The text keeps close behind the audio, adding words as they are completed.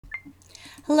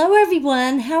Hello,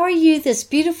 everyone. How are you this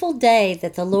beautiful day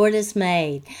that the Lord has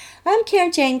made? I'm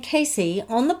Karen Jane Casey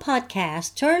on the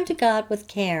podcast Turn to God with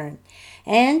Karen.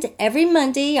 And every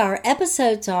Monday, our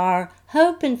episodes are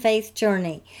Hope and Faith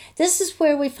Journey. This is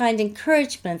where we find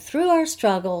encouragement through our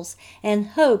struggles and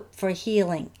hope for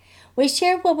healing. We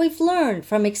share what we've learned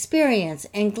from experience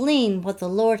and glean what the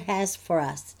Lord has for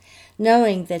us,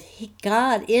 knowing that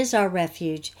God is our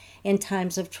refuge in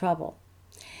times of trouble.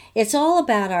 It's all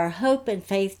about our hope and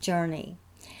faith journey.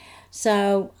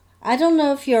 So, I don't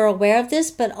know if you're aware of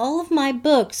this, but all of my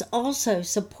books also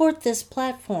support this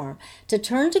platform to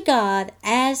turn to God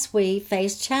as we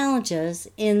face challenges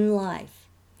in life.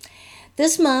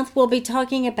 This month, we'll be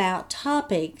talking about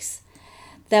topics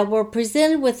that were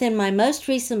presented within my most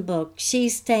recent book, She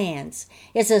Stands.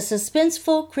 It's a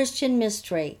suspenseful Christian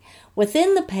mystery.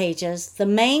 Within the pages, the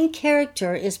main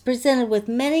character is presented with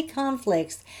many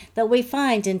conflicts that we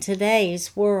find in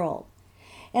today's world.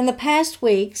 In the past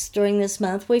weeks, during this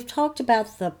month, we've talked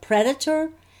about the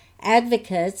predator,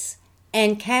 advocates,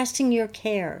 and casting your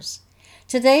cares.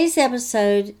 Today's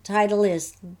episode title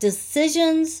is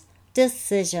Decisions.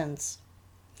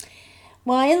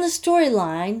 Well, in the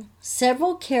storyline,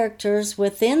 several characters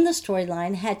within the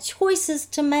storyline had choices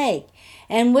to make,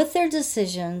 and with their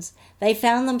decisions, they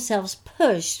found themselves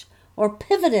pushed or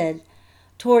pivoted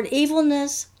toward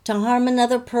evilness, to harm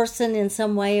another person in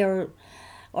some way,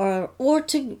 or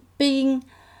to being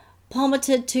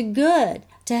plummeted to good,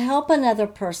 to help another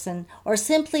person, or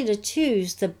simply to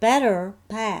choose the better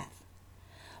path.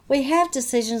 We have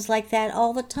decisions like that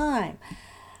all the time.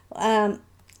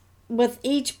 With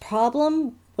each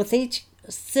problem, with each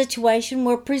situation,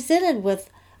 we're presented with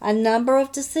a number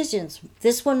of decisions.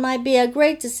 This one might be a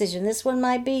great decision. This one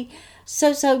might be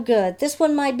so good. This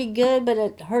one might be good, but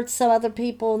it hurts some other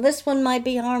people. This one might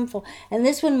be harmful. And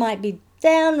this one might be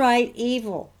downright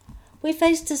evil. We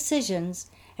face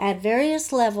decisions at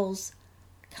various levels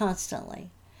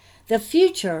constantly. The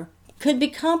future could be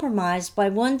compromised by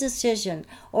one decision,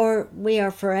 or we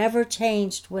are forever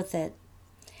changed with it.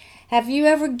 Have you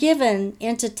ever given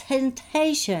into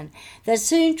temptation that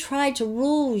soon tried to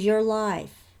rule your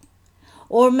life?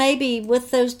 Or maybe with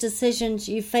those decisions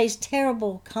you face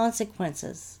terrible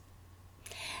consequences.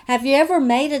 Have you ever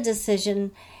made a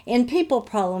decision in people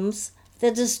problems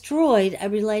that destroyed a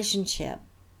relationship?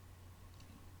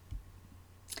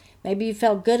 Maybe you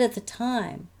felt good at the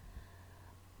time,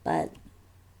 but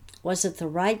was it the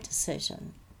right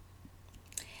decision?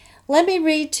 Let me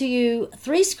read to you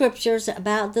 3 scriptures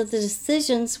about the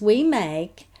decisions we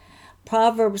make.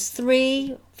 Proverbs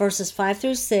 3, verses 5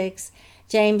 through 6,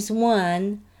 James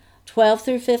 1, 12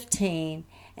 through 15,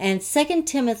 and 2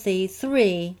 Timothy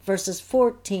 3, verses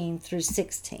 14 through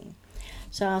 16.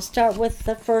 So I'll start with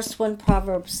the first one,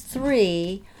 Proverbs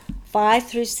 3, 5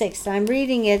 through 6. I'm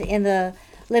reading it in the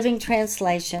Living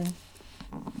Translation.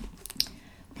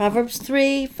 Proverbs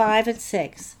 3, 5, and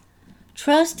 6.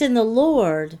 Trust in the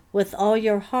Lord with all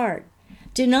your heart.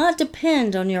 Do not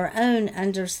depend on your own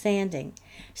understanding.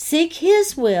 Seek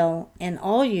His will in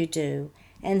all you do,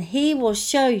 and He will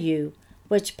show you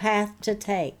which path to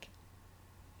take.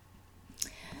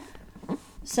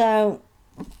 So,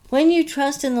 when you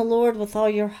trust in the Lord with all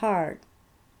your heart,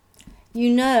 you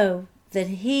know that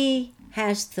He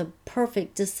has the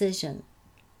perfect decision.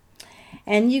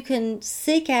 And you can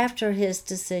seek after His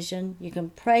decision. You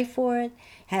can pray for it.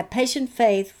 Have patient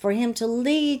faith for Him to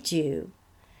lead you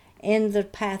in the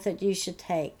path that you should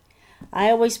take. I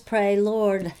always pray,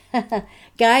 Lord,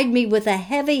 guide me with a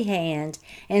heavy hand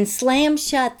and slam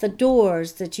shut the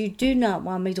doors that you do not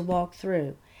want me to walk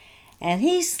through. And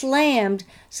He slammed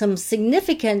some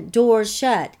significant doors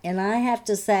shut. And I have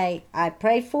to say, I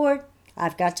pray for it.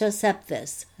 I've got to accept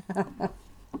this.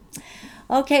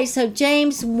 Okay, so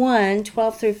James 1,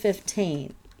 12 through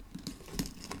 15.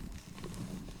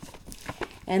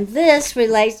 And this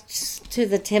relates to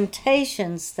the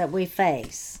temptations that we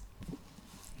face.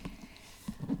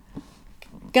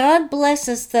 God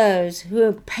blesses those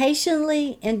who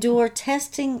patiently endure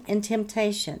testing and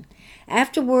temptation.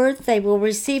 Afterward, they will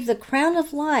receive the crown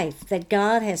of life that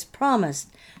God has promised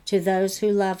to those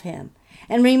who love Him.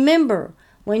 And remember,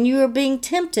 when you are being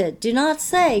tempted, do not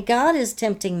say, God is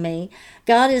tempting me.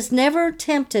 God is never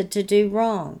tempted to do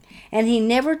wrong, and He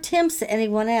never tempts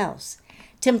anyone else.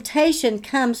 Temptation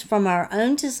comes from our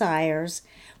own desires,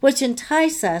 which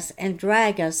entice us and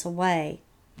drag us away.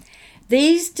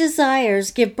 These desires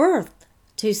give birth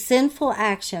to sinful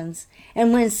actions,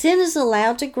 and when sin is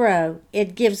allowed to grow,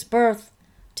 it gives birth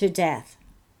to death.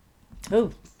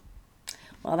 Ooh,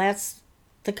 well, that's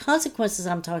the consequences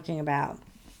I'm talking about.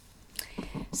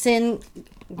 Sin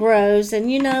grows, and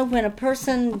when a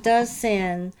person does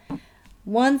sin,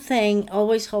 one thing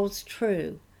always holds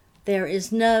true. There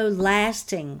is no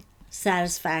lasting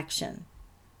satisfaction.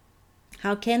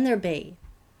 How can there be?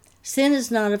 Sin is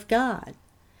not of God.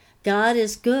 God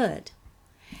is good.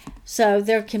 So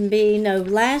there can be no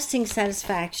lasting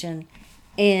satisfaction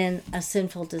in a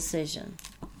sinful decision.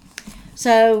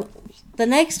 So the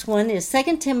next one is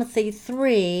 2 Timothy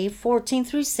 3:14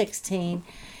 through 16.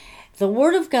 The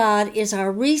Word of God is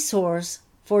our resource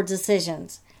for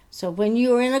decisions. So when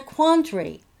you are in a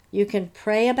quandary, you can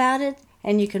pray about it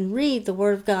and you can read the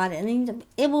Word of God, and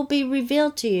it will be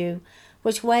revealed to you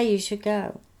which way you should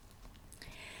go.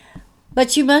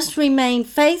 But you must remain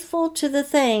faithful to the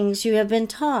things you have been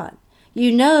taught.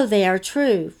 You know they are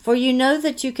true, for you know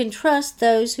that you can trust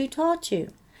those who taught you.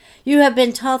 You have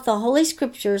been taught the Holy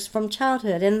Scriptures from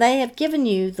childhood, and they have given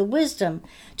you the wisdom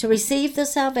to receive the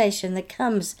salvation that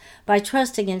comes by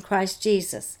trusting in Christ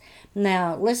Jesus.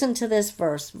 Now, listen to this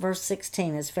verse. Verse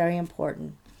 16 is very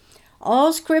important.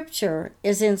 All Scripture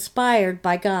is inspired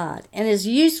by God and is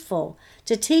useful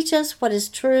to teach us what is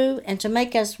true and to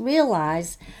make us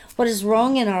realize what is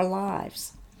wrong in our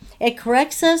lives. It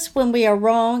corrects us when we are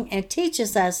wrong and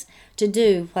teaches us to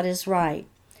do what is right.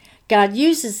 God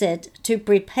uses it to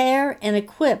prepare and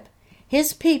equip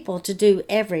His people to do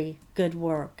every good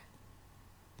work.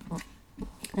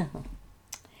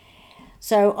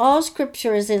 So all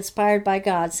Scripture is inspired by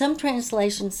God. Some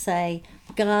translations say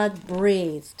God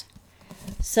breathed.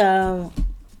 So,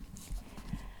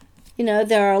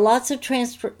 there are lots of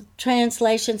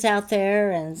translations out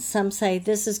there, and some say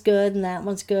this is good and that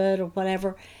one's good or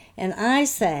whatever. And I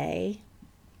say,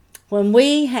 when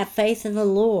we have faith in the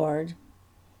Lord,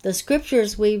 the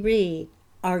Scriptures we read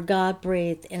are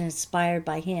God-breathed and inspired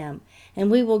by Him,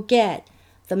 and we will get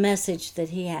the message that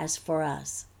He has for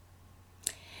us.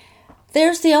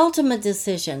 There's the ultimate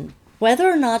decision, whether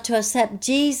or not to accept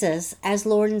Jesus as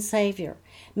Lord and Savior.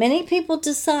 Many people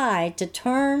decide to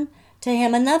turn to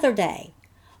Him another day.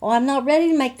 Oh, I'm not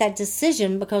ready to make that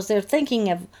decision because they're thinking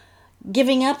of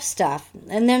giving up stuff,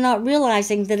 and they're not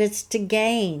realizing that it's to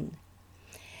gain.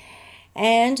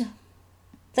 And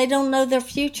they don't know their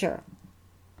future.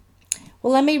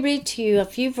 Well, let me read to you a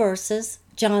few verses.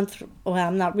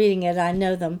 I'm not reading it, I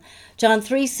know them. John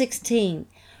 3:16.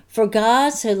 For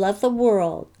God so loved the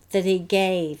world that He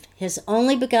gave His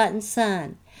only begotten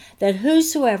Son, that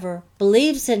whosoever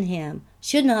believes in Him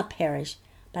should not perish,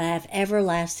 but have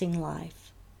everlasting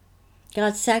life.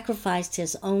 God sacrificed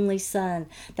His only Son.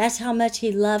 That's how much He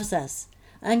loves us,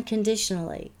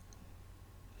 unconditionally.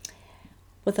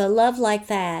 With a love like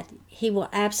that, He will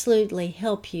absolutely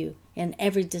help you in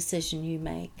every decision you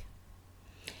make.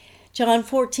 John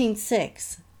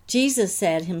 14:6. Jesus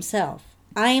said Himself,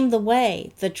 I am the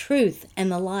way, the truth, and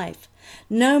the life.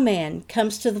 No man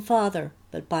comes to the Father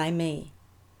but by me.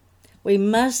 We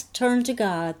must turn to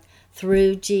God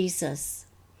through Jesus.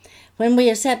 When we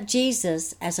accept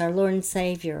Jesus as our Lord and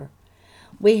Savior,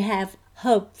 we have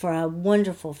hope for a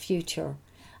wonderful future,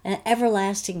 an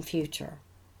everlasting future.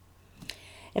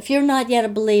 If you're not yet a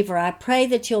believer, I pray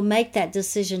that you'll make that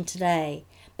decision today,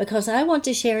 because I want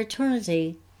to share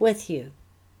eternity with you.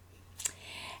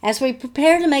 As we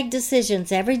prepare to make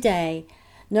decisions every day,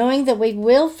 knowing that we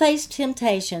will face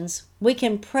temptations, we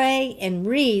can pray and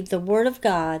read the Word of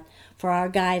God for our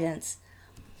guidance.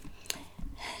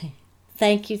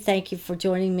 Thank you for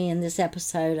joining me in this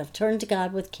episode of Turn to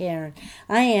God with Karen.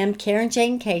 I am Karen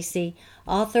Jane Casey,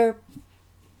 author,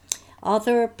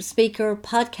 speaker,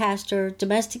 podcaster,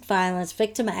 domestic violence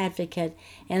victim advocate,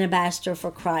 and ambassador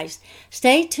for Christ.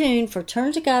 Stay tuned for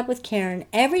Turn to God with Karen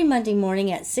every Monday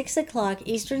morning at 6 o'clock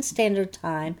Eastern Standard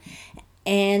Time,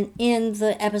 and in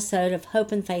the episode of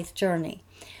Hope and Faith Journey.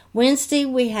 Wednesday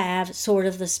we have Sword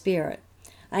of the Spirit.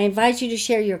 I invite you to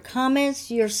share your comments,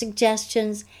 your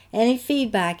suggestions. Any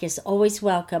feedback is always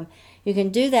welcome. You can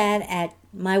do that at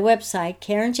my website,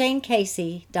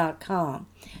 KarenJaneCasey.com.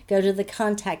 Go to the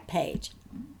contact page.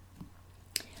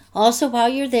 Also, while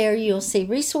you're there, you'll see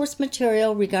resource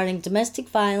material regarding domestic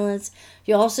violence.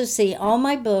 You'll also see all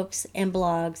my books and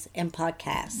blogs and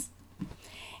podcasts.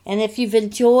 And if you've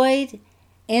enjoyed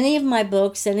any of my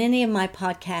books and any of my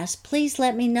podcasts, please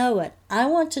let me know it. I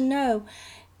want to know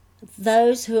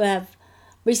those who have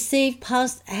received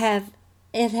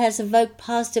it has evoked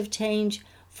positive change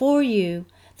for you,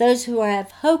 those who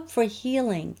have hope for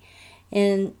healing.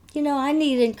 And, I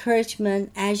need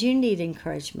encouragement as you need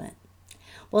encouragement.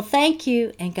 Well, thank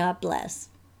you, and God bless.